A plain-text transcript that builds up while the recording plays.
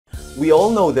We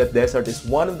all know that desert is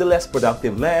one of the less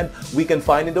productive land we can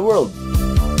find in the world.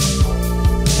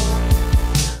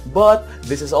 But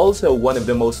this is also one of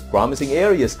the most promising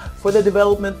areas for the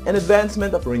development and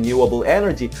advancement of renewable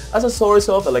energy as a source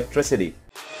of electricity.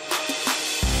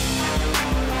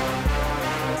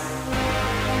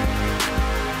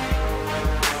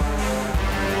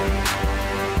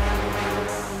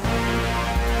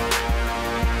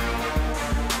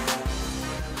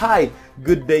 Hi,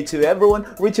 good day to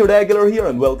everyone, Richard Aguilar here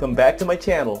and welcome back to my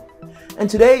channel. And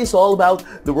today is all about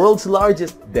the world's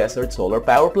largest desert solar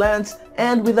power plants,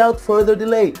 and without further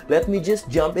delay, let me just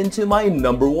jump into my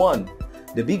number one,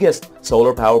 the biggest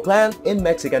solar power plant in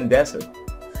Mexican desert.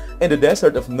 In the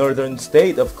desert of northern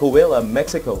state of Coahuila,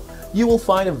 Mexico, you will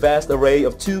find a vast array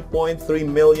of 2.3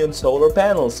 million solar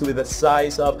panels with a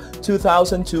size of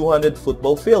 2,200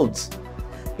 football fields.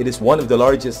 It is one of the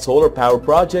largest solar power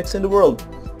projects in the world.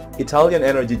 Italian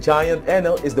energy giant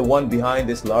Enel is the one behind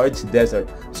this large desert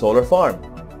solar farm.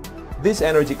 This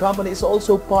energy company is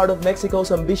also part of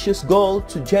Mexico's ambitious goal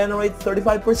to generate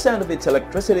 35% of its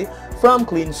electricity from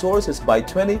clean sources by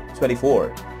 2024.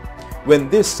 When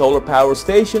this solar power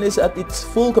station is at its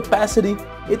full capacity,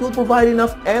 it will provide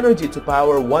enough energy to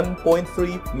power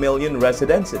 1.3 million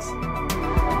residences.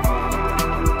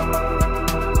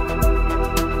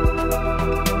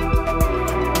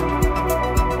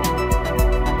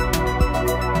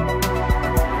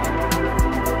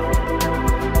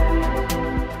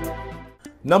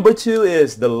 Number 2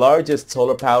 is the largest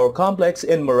solar power complex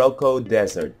in Morocco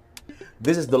Desert.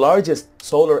 This is the largest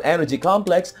solar energy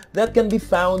complex that can be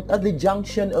found at the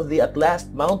junction of the Atlas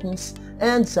Mountains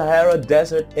and Sahara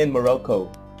Desert in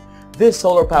Morocco. This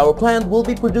solar power plant will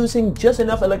be producing just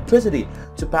enough electricity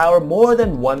to power more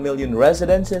than 1 million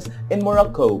residences in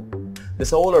Morocco. The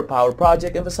solar power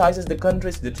project emphasizes the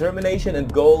country's determination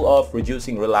and goal of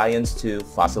reducing reliance to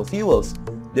fossil fuels,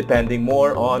 depending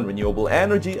more on renewable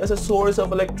energy as a source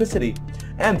of electricity,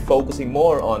 and focusing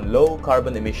more on low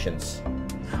carbon emissions.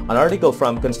 An article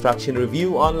from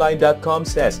ConstructionReviewOnline.com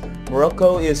says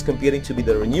Morocco is competing to be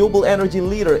the renewable energy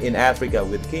leader in Africa,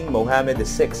 with King Mohammed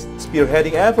VI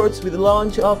spearheading efforts with the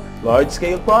launch of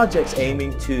large-scale projects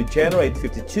aiming to generate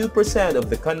 52% of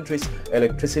the country's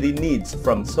electricity needs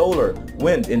from solar,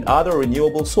 wind, and other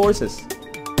renewable sources.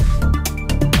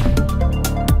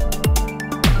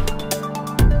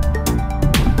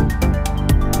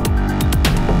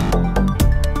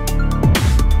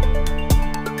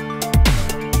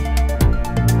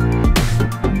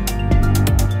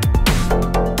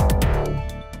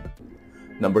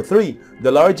 Number 3,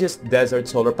 the largest desert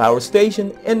solar power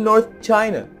station in North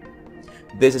China.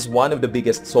 This is one of the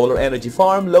biggest solar energy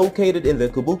farm located in the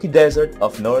Kubuki Desert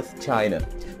of North China,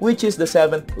 which is the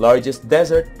 7th largest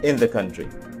desert in the country.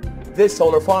 This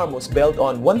solar farm was built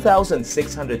on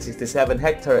 1,667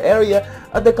 hectare area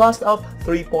at the cost of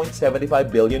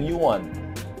 3.75 billion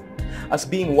yuan. As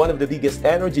being one of the biggest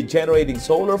energy generating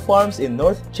solar farms in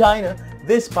North China,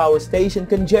 this power station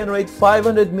can generate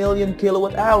 500 million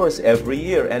kilowatt hours every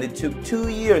year, and it took 2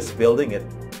 years building it.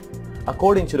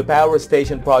 According to the power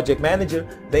station project manager,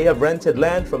 they have rented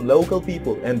land from local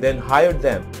people and then hired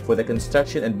them for the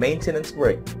construction and maintenance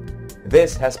work.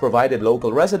 This has provided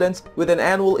local residents with an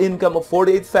annual income of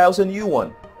 48,000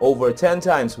 yuan, over 10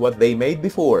 times what they made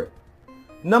before.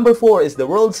 Number 4 is the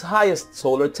world's highest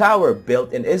solar tower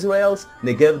built in Israel's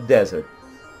Negev desert.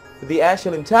 The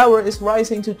Ashelim Tower is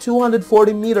rising to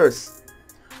 240 meters.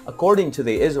 According to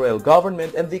the Israel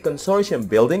government and the consortium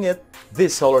building it,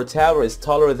 this solar tower is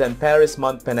taller than Paris'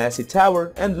 Montparnasse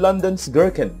Tower and London's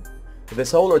Gherkin. The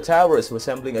solar tower is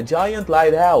resembling a giant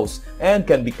lighthouse and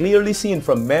can be clearly seen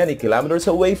from many kilometers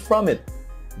away from it.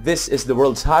 This is the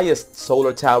world's highest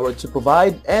solar tower to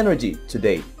provide energy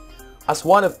today. As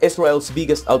one of Israel's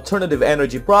biggest alternative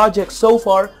energy projects so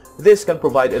far, this can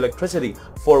provide electricity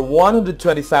for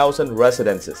 120,000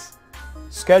 residences.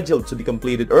 Scheduled to be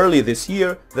completed early this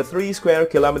year, the 3 square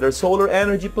kilometer solar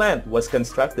energy plant was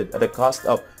constructed at a cost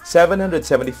of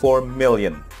 774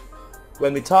 million.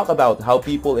 When we talk about how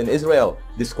people in Israel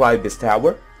describe this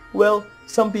tower, well,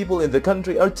 some people in the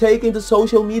country are taking to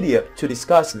social media to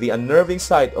discuss the unnerving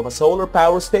sight of a solar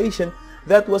power station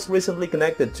that was recently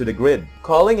connected to the grid,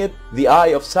 calling it the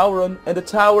Eye of Sauron and the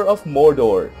Tower of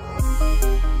Mordor.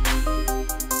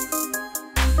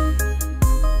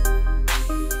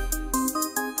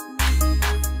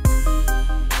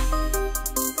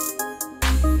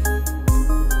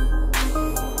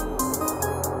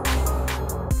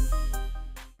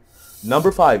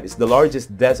 Number 5 is the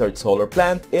largest desert solar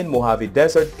plant in Mojave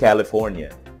Desert,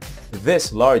 California.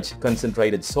 This large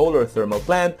concentrated solar thermal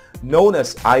plant known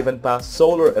as Ivanpah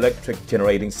Solar Electric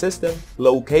Generating System,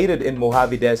 located in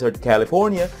Mojave Desert,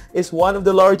 California, is one of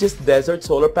the largest desert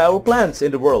solar power plants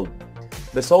in the world.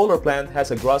 The solar plant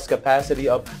has a gross capacity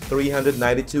of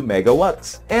 392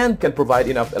 megawatts and can provide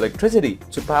enough electricity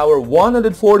to power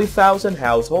 140,000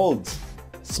 households.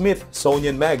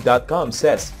 Smithsonianmag.com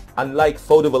says, unlike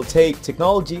photovoltaic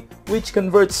technology, which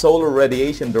converts solar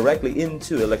radiation directly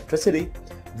into electricity,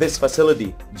 this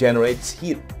facility generates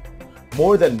heat.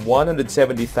 More than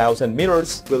 170,000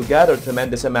 mirrors will gather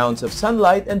tremendous amounts of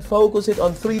sunlight and focus it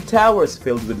on 3 towers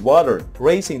filled with water,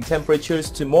 raising temperatures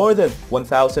to more than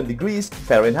 1,000 degrees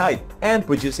Fahrenheit and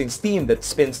producing steam that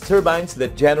spins turbines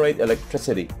that generate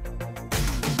electricity.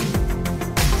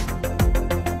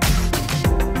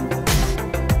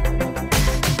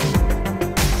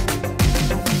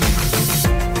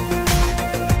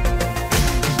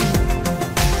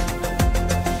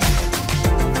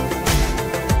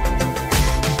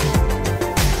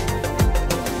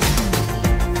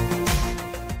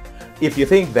 If you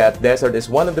think that desert is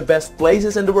one of the best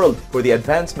places in the world for the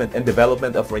advancement and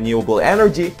development of renewable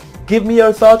energy, give me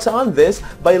your thoughts on this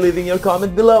by leaving your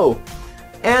comment below.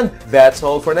 And that's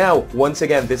all for now. Once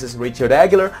again, this is Richard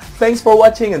Aguilar. Thanks for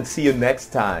watching and see you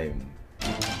next time.